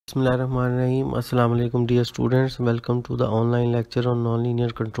Bismillahirrahmanirrahim. Assalamu alaikum dear students. Welcome to the online lecture on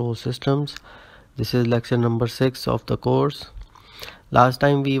nonlinear control systems. This is lecture number 6 of the course. Last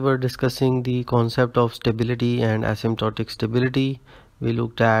time we were discussing the concept of stability and asymptotic stability. We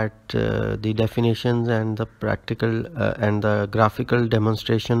looked at the definitions and the practical and the graphical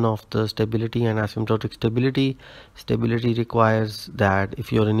demonstration of the stability and asymptotic stability. Stability requires that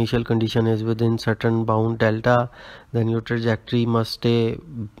if your initial condition is within certain bound delta, then your trajectory must stay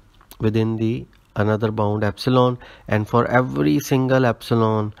within the another bound epsilon, and for every single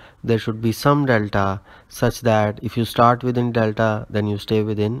epsilon there should be some delta such that if you start within delta, then you stay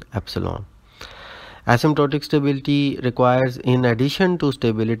within epsilon. Asymptotic stability requires, in addition to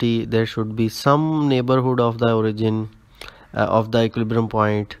stability, there should be some neighborhood of the origin of the equilibrium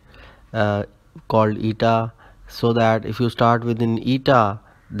point called eta, so that if you start within eta,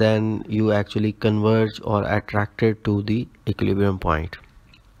 then you actually converge or attracted to the equilibrium point.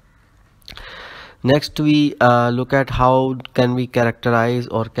 Next we look at how can we characterize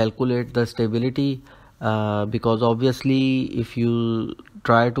or calculate the stability, because obviously if you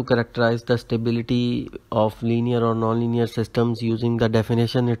try to characterize the stability of linear or nonlinear systems using the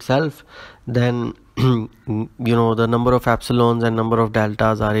definition itself, then the number of epsilons and number of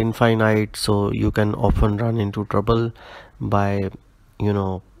deltas are infinite, so you can often run into trouble by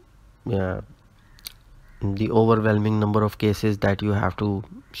the overwhelming number of cases that you have to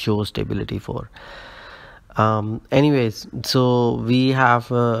show stability for. Anyways, so we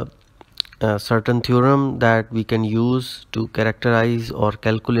have a certain theorem that we can use to characterize or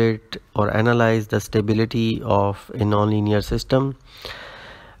calculate or analyze the stability of a nonlinear system.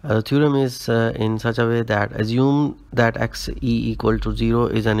 The theorem is in such a way that assume that x e equal to 0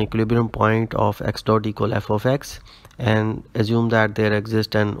 is an equilibrium point of x dot equal f of x, and assume that there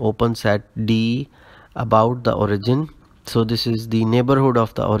exists an open set D about the origin. So this is the neighborhood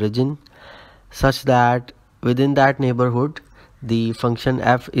of the origin, such that within that neighborhood the function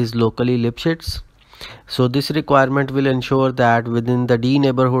f is locally Lipschitz. So this requirement will ensure that within the D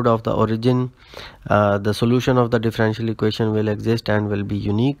neighborhood of the origin the solution of the differential equation will exist and will be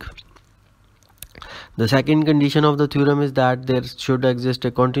unique. The second condition of the theorem is that there should exist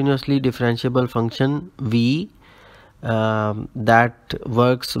a continuously differentiable function v that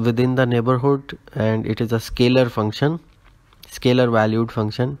works within the neighborhood, and it is a scalar function, scalar valued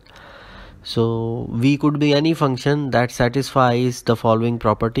function. So v could be any function that satisfies the following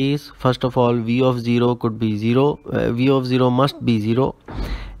properties. First of all, v of 0 could be 0, v of 0 must be 0,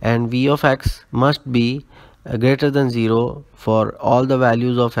 and v of x must be greater than 0 for all the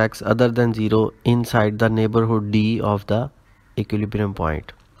values of x other than 0 inside the neighborhood D of the equilibrium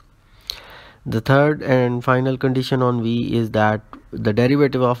point. The third and final condition on v is that the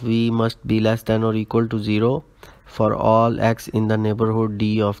derivative of v must be less than or equal to 0 for all x in the neighborhood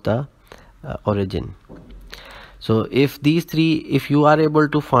D of the origin. So if you are able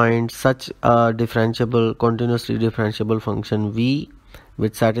to find such a continuously differentiable function v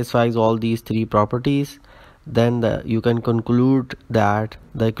which satisfies all these three properties, then you can conclude that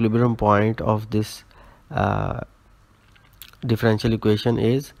the equilibrium point of this differential equation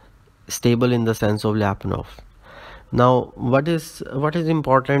is stable in the sense of Lyapunov. Now what is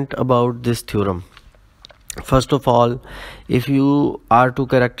important about this theorem? First of all, if you are to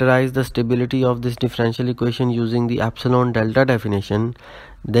characterize the stability of this differential equation using the epsilon delta definition,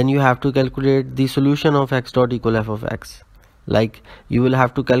 then you have to calculate the solution of x dot equal f of x. Like you will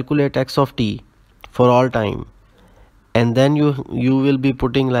have to calculate x of t for all time, and then you will be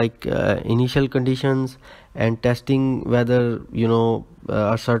putting like initial conditions and testing whether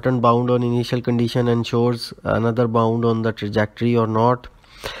a certain bound on initial condition ensures another bound on the trajectory or not,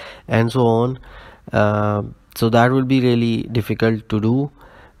 and so on. So that will be really difficult to do,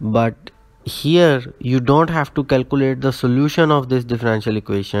 but here you don't have to calculate the solution of this differential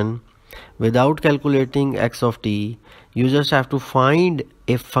equation without calculating x of t. You just have to find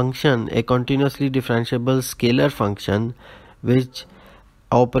a function, a continuously differentiable scalar function, which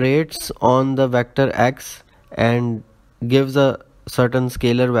operates on the vector x and gives a certain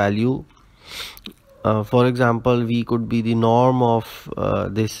scalar value. For example, v could be the norm of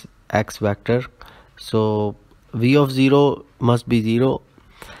this x vector. So v of 0 must be 0,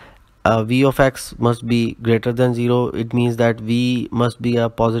 v of x must be greater than 0. It means that v must be a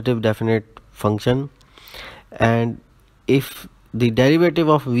positive definite function, and if the derivative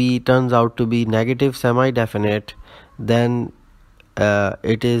of v turns out to be negative semi-definite, then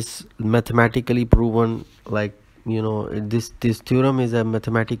it is mathematically proven, like this theorem is a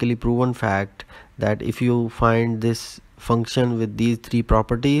mathematically proven fact that if you find this function with these three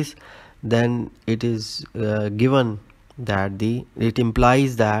properties, then it is given that it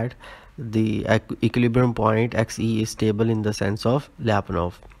implies that the equilibrium point xe is stable in the sense of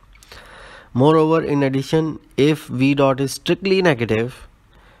Lyapunov. Moreover, in addition, if v dot is strictly negative,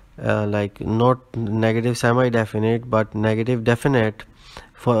 like not negative semi-definite but negative definite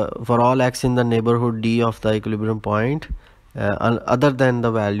for all x in the neighborhood d of the equilibrium point, other than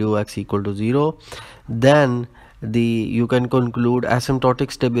the value x equal to 0, then you can conclude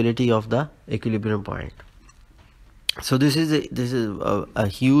asymptotic stability of the equilibrium point. So this is a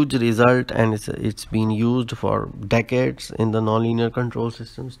huge result, and it's been used for decades in the nonlinear control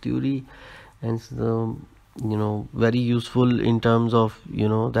systems theory, and it's very useful in terms of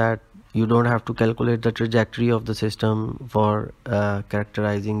that you don't have to calculate the trajectory of the system for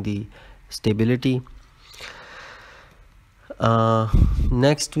characterizing the stability.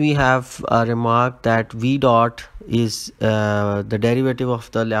 Next we have a remark that v dot is the derivative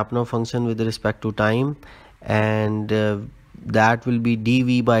of the Lyapunov function with respect to time, and that will be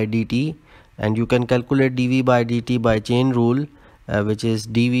dv by dt, and you can calculate dv by dt by chain rule, which is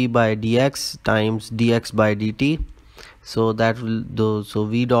dv by dx times dx by dt. So that will so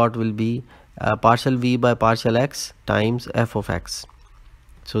v dot will be partial v by partial x times f of x.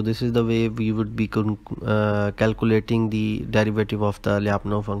 So this is the way we would be calculating the derivative of the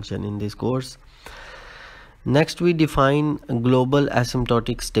Lyapunov function in this course. Next we define global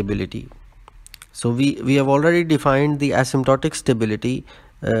asymptotic stability. So we have already defined the asymptotic stability.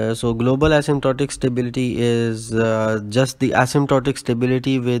 So global asymptotic stability is just the asymptotic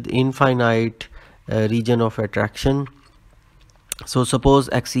stability with infinite region of attraction. So suppose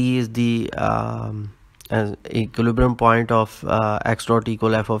xe is the equilibrium point of x dot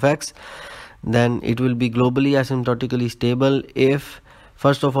equal f of x, then it will be globally asymptotically stable if,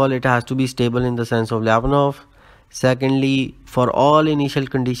 first of all, it has to be stable in the sense of Lyapunov. Secondly, for all initial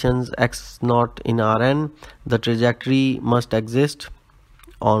conditions x naught in Rn, the trajectory must exist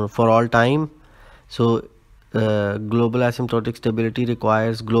for all time. So global asymptotic stability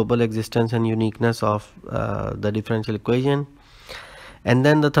requires global existence and uniqueness of the differential equation. And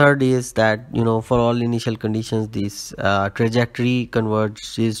then the third is that for all initial conditions this trajectory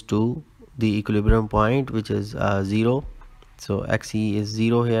converges to the equilibrium point, which is 0. So xe is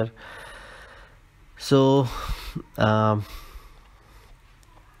 0 here. So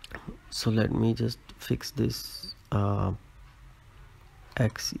so let me just fix this.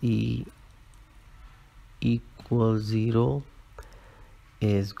 Xe equals 0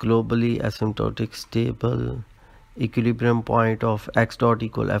 is globally asymptotic stable equilibrium point of x dot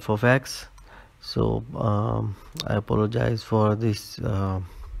equal f of x. So I apologize for this.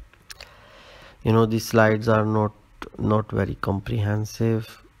 These slides are not very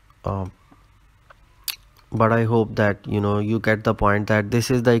comprehensive, but I hope that you get the point that this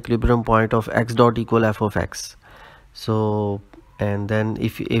is the equilibrium point of x dot equal f of x. So, and then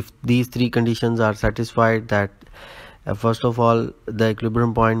if these three conditions are satisfied, that first of all the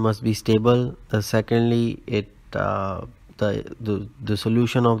equilibrium point must be stable, secondly the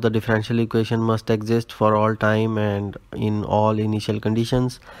solution of the differential equation must exist for all time and in all initial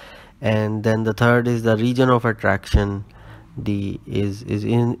conditions, and then the third is the region of attraction is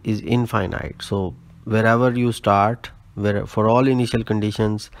infinite. So wherever you start, for all initial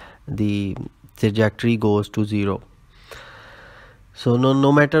conditions the trajectory goes to 0. So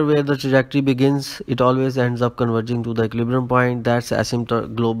no matter where the trajectory begins, it always ends up converging to the equilibrium point. That's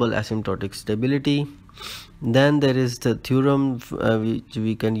global asymptotic stability. Then there is the theorem which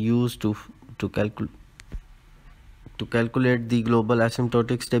we can use to calculate the global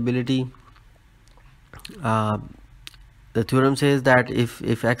asymptotic stability. The theorem says that if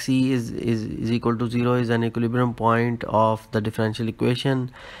xe is equal to 0 is an equilibrium point of the differential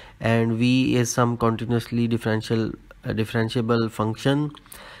equation, and v is some continuously differentiable function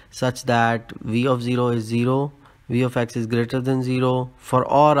such that v of 0 is 0, v of x is greater than 0 for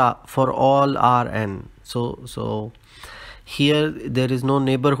all Rn. So here there is no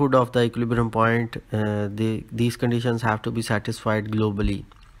neighborhood of the equilibrium point. These conditions have to be satisfied globally,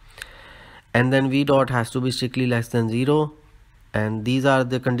 and then v dot has to be strictly less than 0, and these are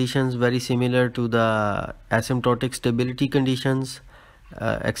the conditions very similar to the asymptotic stability conditions,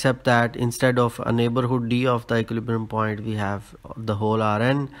 except that instead of a neighborhood d of the equilibrium point we have the whole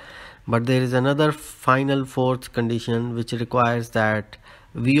Rn. But there is another final fourth condition which requires that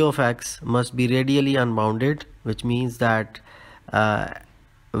v of x must be radially unbounded, which means that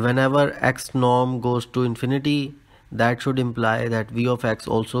whenever x norm goes to infinity, that should imply that v of x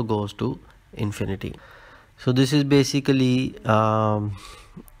also goes to infinity. So this is basically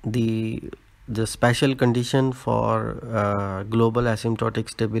the special condition for global asymptotic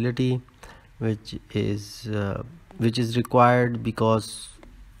stability, which is which is required because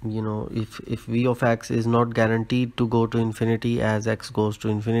if v of x is not guaranteed to go to infinity as x goes to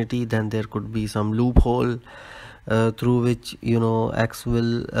infinity, then there could be some loophole through which x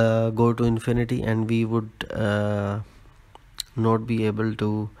will go to infinity, and we would not be able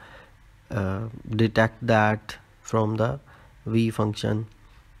to detect that from the v function.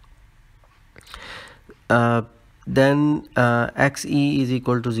 Then xe is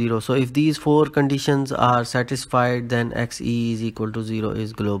equal to 0. So if these four conditions are satisfied, then xe is equal to 0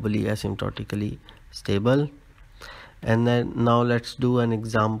 is globally asymptotically stable. And then now let's do an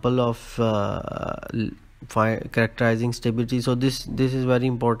example of characterizing stability. So this is very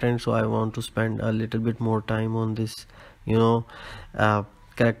important, so I want to spend a little bit more time on this.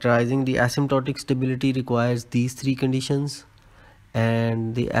 Characterizing the asymptotic stability requires these three conditions,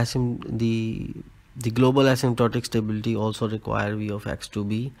 and the global asymptotic stability also require v of x to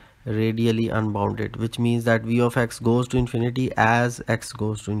be radially unbounded, which means that v of x goes to infinity as x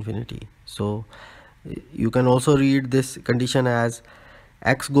goes to infinity. So you can also read this condition as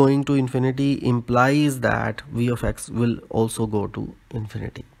x going to infinity implies that v of x will also go to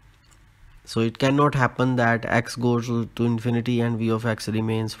infinity. So it cannot happen that x goes to infinity and v of x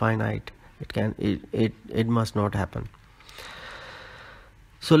remains finite. It must not happen.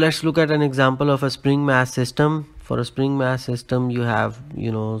 So let's look at an example of a spring mass system. For a spring mass system, you have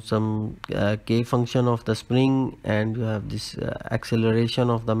some k function of the spring, and you have this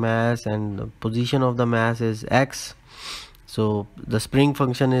acceleration of the mass, and the position of the mass is x. So the spring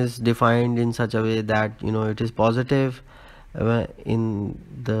function is defined in such a way that it is positive in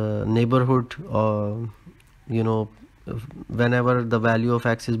the neighborhood, whenever the value of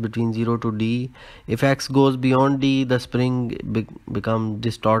x is between 0 to d. If x goes beyond d, the spring becomes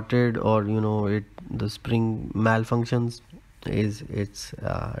distorted, or the spring malfunctions, it's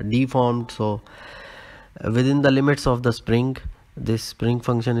deformed. So within the limits of the spring, this spring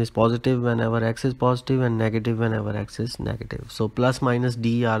function is positive whenever x is positive and negative whenever x is negative. So plus minus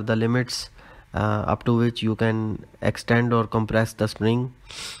d are the limits up to which you can extend or compress the spring.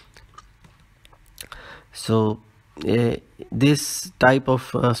 So this type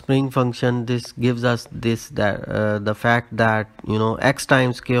of spring function, this gives us the fact that x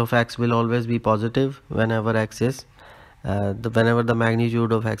times k of x will always be positive whenever x is whenever the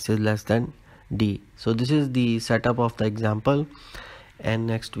magnitude of x is less than d. So this is the setup of the example, and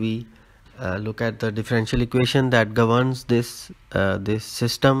next we look at the differential equation that governs this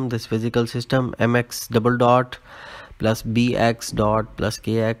system, this physical system. Mx double dot plus bx dot plus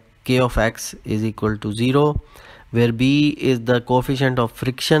k of x is equal to 0, where b is the coefficient of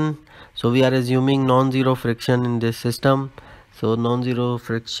friction. So we are assuming non-zero friction in this system. So non-zero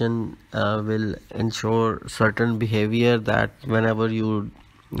friction will ensure certain behavior, that whenever you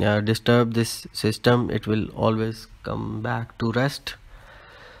disturb this system, it will always come back to rest.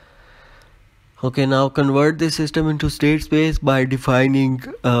 Okay, now convert this system into state space by defining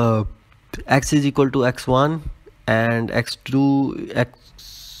x is equal to x1 and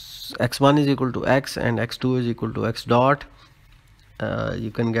x1 is equal to x and x2 is equal to x dot.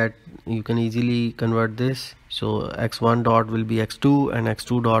 You can easily convert this. So x1 dot will be x2 and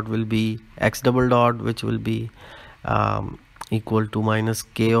x2 dot will be x double dot, which will be equal to minus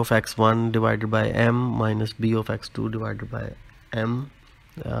k of x1 divided by m minus b of x2 divided by m.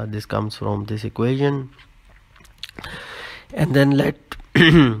 This comes from this equation. And then let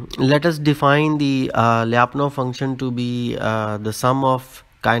us define the Lyapunov function to be the sum of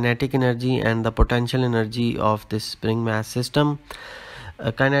kinetic energy and the potential energy of this spring mass system.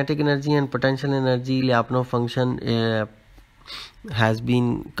 Kinetic energy and potential energy Lyapunov function has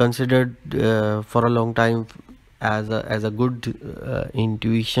been considered for a long time as a good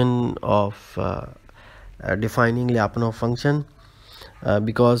intuition of defining Lyapunov function,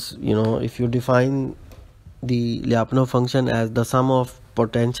 because if you define the Lyapunov function as the sum of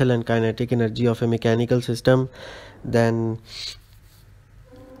potential and kinetic energy of a mechanical system, then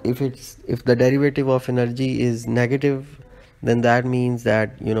if the derivative of energy is negative, then that means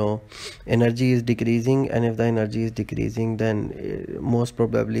that energy is decreasing, and if the energy is decreasing, then most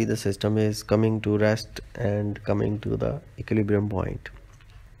probably the system is coming to rest and coming to the equilibrium point.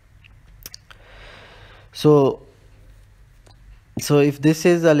 So if this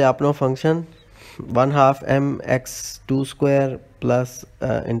is a Lyapunov function, 1/2 mx2 square plus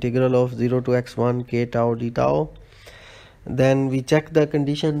integral of 0 to x1 k tau d tau, then we check the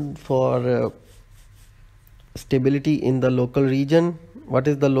condition for stability in the local region. What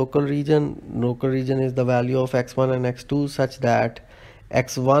is the local region? Local region is the value of x1 and x2 such that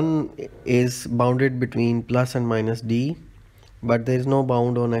x1 is bounded between plus and minus d, but there is no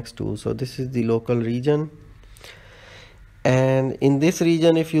bound on x2. So this is the local region. And in this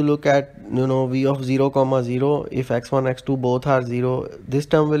region, if you look at v of 0 comma 0, if x1 x2 both are 0, this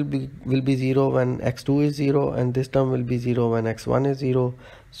term will be 0 when x2 is 0, and this term will be 0 when x1 is 0.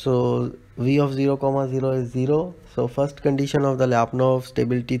 So v of 0 comma 0 is 0. So first condition of the Lyapunov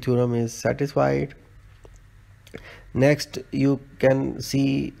stability theorem is satisfied. Next, you can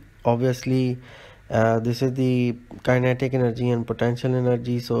see, obviously, this is the kinetic energy and potential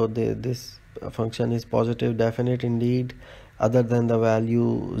energy. So this function is positive definite indeed, other than the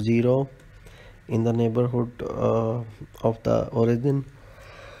value 0 in the neighborhood of the origin.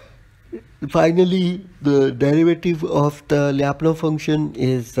 Finally, the derivative of the Lyapunov function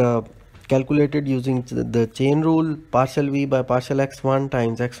is calculated using the chain rule. Partial v by partial x1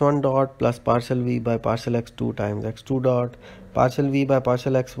 times x1 dot plus partial v by partial x2 times x2 dot. Partial v by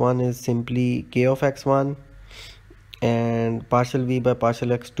partial x1 is simply k of x1, and partial v by partial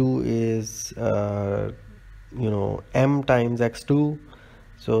x2 is m times x2.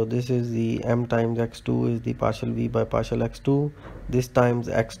 So this is the m times x2 is the partial v by partial x2, this times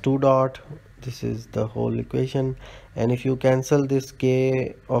x2 dot, this is the whole equation. And if you cancel this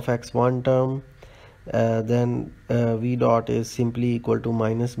k of x1 term, then v dot is simply equal to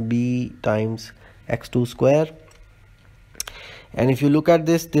minus b times x2 square. And if you look at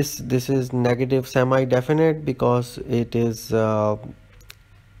this is negative semi-definite, because it is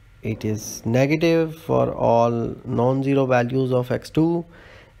negative for all non-zero values of x2,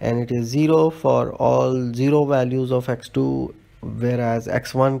 and it is 0 for all 0 values of x2, whereas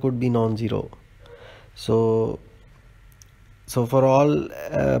x1 could be non-zero. So for all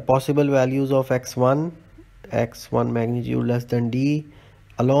possible values of x1 magnitude less than d,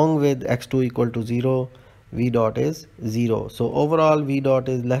 along with x2 equal to 0, v dot is 0. So overall v dot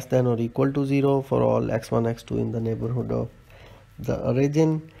is less than or equal to 0 for all x1 x2 in the neighborhood of the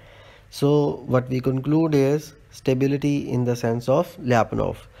origin. So what we conclude is stability in the sense of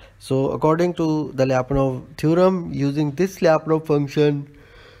Lyapunov. So according to the Lyapunov theorem, using this Lyapunov function,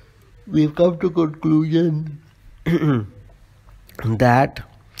 we've come to conclusion that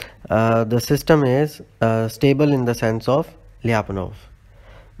the system is stable in the sense of Lyapunov.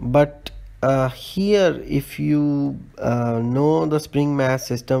 But here, if you know the spring mass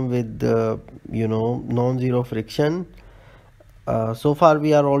system with non-zero friction, so far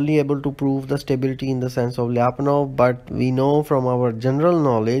we are only able to prove the stability in the sense of Lyapunov, but we know from our general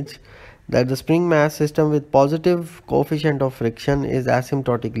knowledge that the spring mass system with positive coefficient of friction is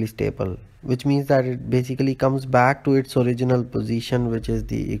asymptotically stable, which means that it basically comes back to its original position, which is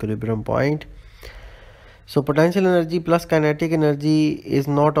the equilibrium point. So potential energy plus kinetic energy is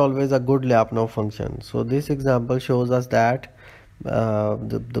not always a good Lyapunov function. So this example shows us that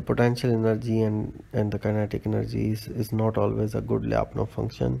the potential energy and the kinetic energy is not always a good Lyapunov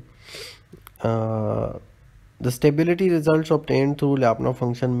function. The stability results obtained through Lyapunov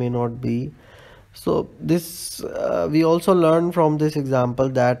function may not be. So this we also learned from this example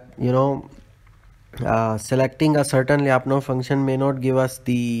that selecting a certain Lyapunov function may not give us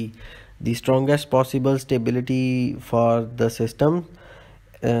the strongest possible stability for the system.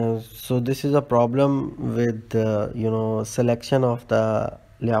 So this is a problem with selection of the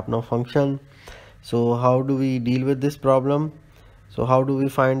Lyapunov function. So how do we deal with this problem? So how do we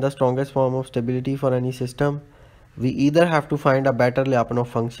find the strongest form of stability for any system? We either have to find a better Lyapunov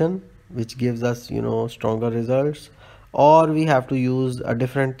function which gives us stronger results, or we have to use a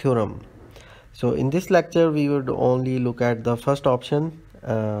different theorem. So in this lecture we would only look at the first option,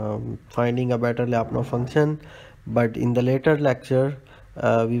 finding a better Lyapunov function, but in the later lecture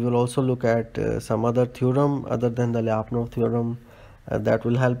we will also look at some other theorem other than the Lyapunov theorem that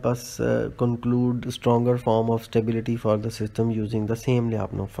will help us conclude stronger form of stability for the system using the same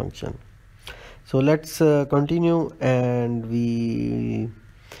Lyapunov function. So let's continue, and we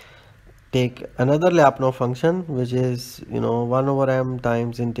take another Lyapunov function, which is 1 over m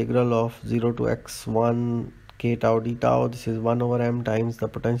times integral of 0 to x1 k tau d tau. This is 1 over m times the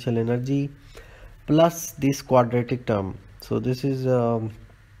potential energy plus this quadratic term. So this is a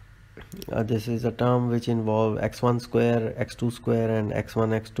term which involves x1 square, x2 square, and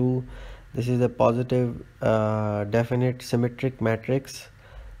x1 x2. This is a positive definite symmetric matrix,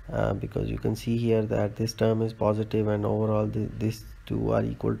 because you can see here that this term is positive and overall these two are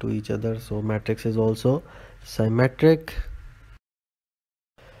equal to each other, so matrix is also symmetric.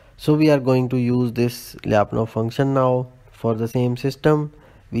 So we are going to use this Lyapunov function now for the same system.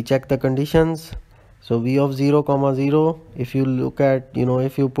 We check the conditions. So v of 0 comma 0, if you look at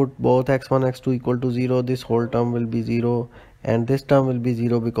if you put both x1 x2 equal to 0, this whole term will be 0 and this term will be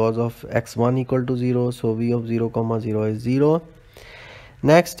 0 because of x1 equal to 0. So v of 0 comma 0 is 0.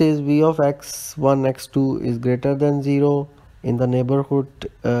 Next is v of x1 x2 is greater than 0 in the neighborhood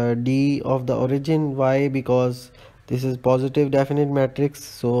D of the origin. Why? Because this is positive definite matrix,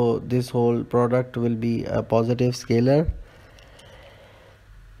 so this whole product will be a positive scalar,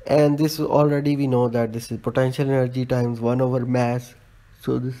 and this already we know that this is potential energy times 1 over mass,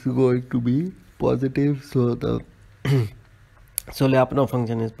 so this is going to be positive. So the so Lyapunov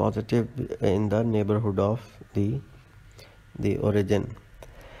function is positive in the neighborhood of the origin.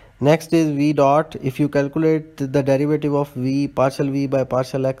 Next is v dot. If you calculate the derivative of v, partial v by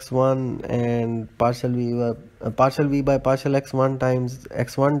partial x1 and partial v by partial x1 times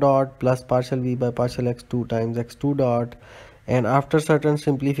x1 dot plus partial v by partial x2 times x2 dot, and after certain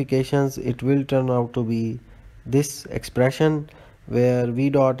simplifications it will turn out to be this expression where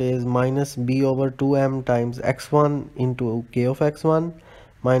v dot is minus b over 2m times x1 into k of x1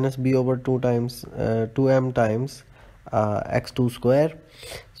 minus b over 2 times 2m times x2 square.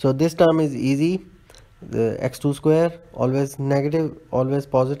 So this term is easy. The x2 square always negative, always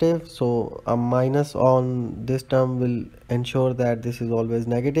positive, so a minus on this term will ensure that this is always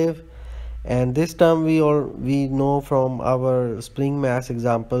negative. And this term we know from our spring mass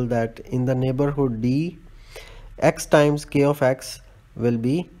example that in the neighborhood D, x times k of x will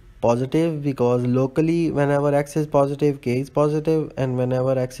be positive, because locally whenever x is positive k is positive, and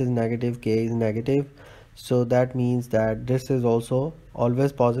whenever x is negative k is negative. So that means that this is also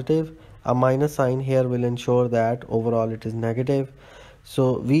always positive. A minus sign here will ensure that overall it is negative.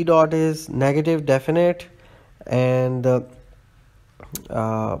 So v dot is negative definite, and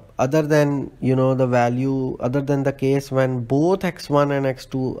other than the value, other than the case when both x1 and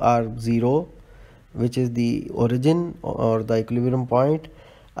x2 are 0, which is the origin or the equilibrium point,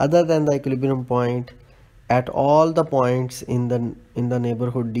 other than the equilibrium point, at all the points in the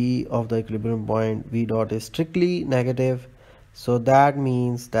neighborhood D of the equilibrium point, v dot is strictly negative. So that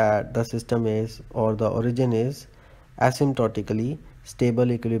means that the system is, or the origin is, asymptotically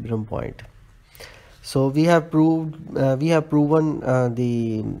stable equilibrium point. So we have proven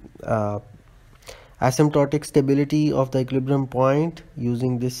the asymptotic stability of the equilibrium point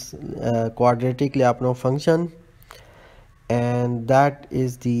using this quadratic Lyapunov function, and that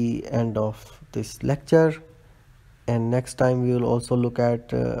is the end of this lecture. And next time we will also look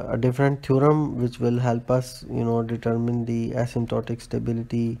at a different theorem which will help us determine the asymptotic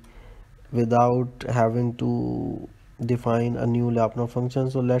stability without having to define a new Lyapunov function.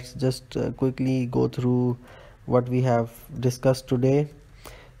 So let's just quickly go through what we have discussed today.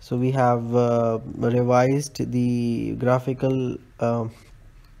 So we have revised the graphical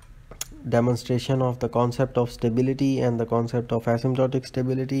demonstration of the concept of stability and the concept of asymptotic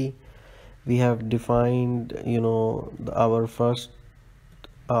stability. We have defined our first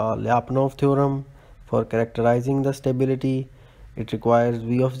Lyapunov theorem for characterizing the stability. It requires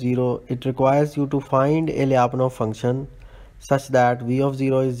v of 0. It requires you to find a Lyapunov function such that v of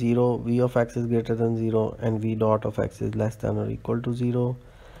 0 is 0, v of x is greater than 0, and v dot of x is less than or equal to 0.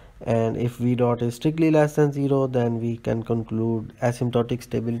 And if v dot is strictly less than 0, then we can conclude asymptotic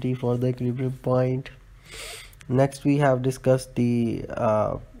stability for the equilibrium point. Next we have discussed the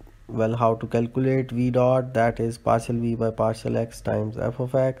how to calculate v dot, that is partial v by partial x times f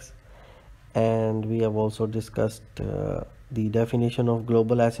of x. And we have also discussed the definition of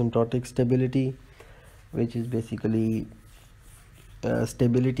global asymptotic stability, which is basically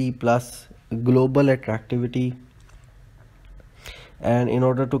stability plus global attractivity. And in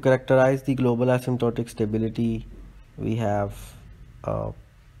order to characterize the global asymptotic stability, we have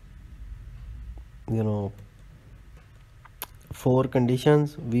four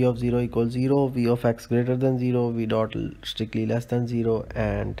conditions: v of 0 equals 0, v of x greater than 0, v dot strictly less than 0,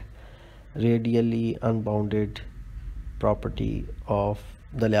 and radially unbounded property of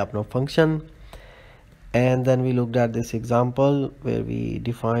the Lyapunov function. And then we looked at this example where we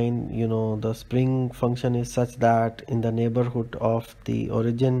define the spring function is such that in the neighborhood of the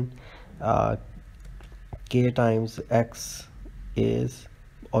origin k times x is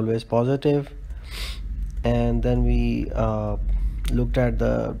always positive. And then we looked at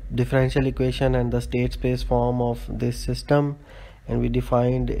the differential equation and the state space form of this system, and we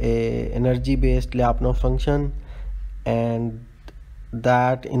defined a energy based Lyapunov function, and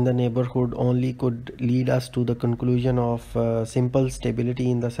that in the neighborhood only could lead us to the conclusion of simple stability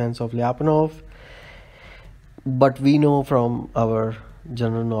in the sense of Lyapunov. But we know from our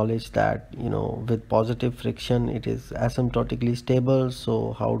general knowledge that with positive friction it is asymptotically stable.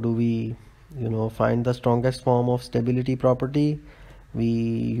 So how do we find the strongest form of stability property? We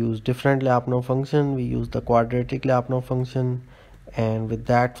use different Lyapunov function. We use the quadratic Lyapunov function, and with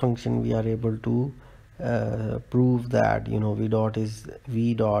that function we are able to prove that v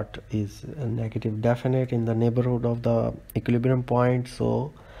dot is negative definite in the neighborhood of the equilibrium point,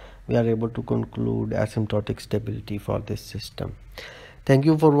 so we are able to conclude asymptotic stability for this system. Thank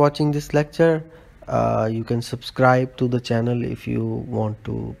you for watching this lecture. You can subscribe to the channel if you want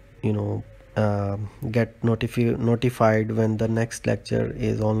to get notified when the next lecture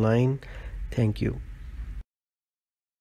is online. Thank you.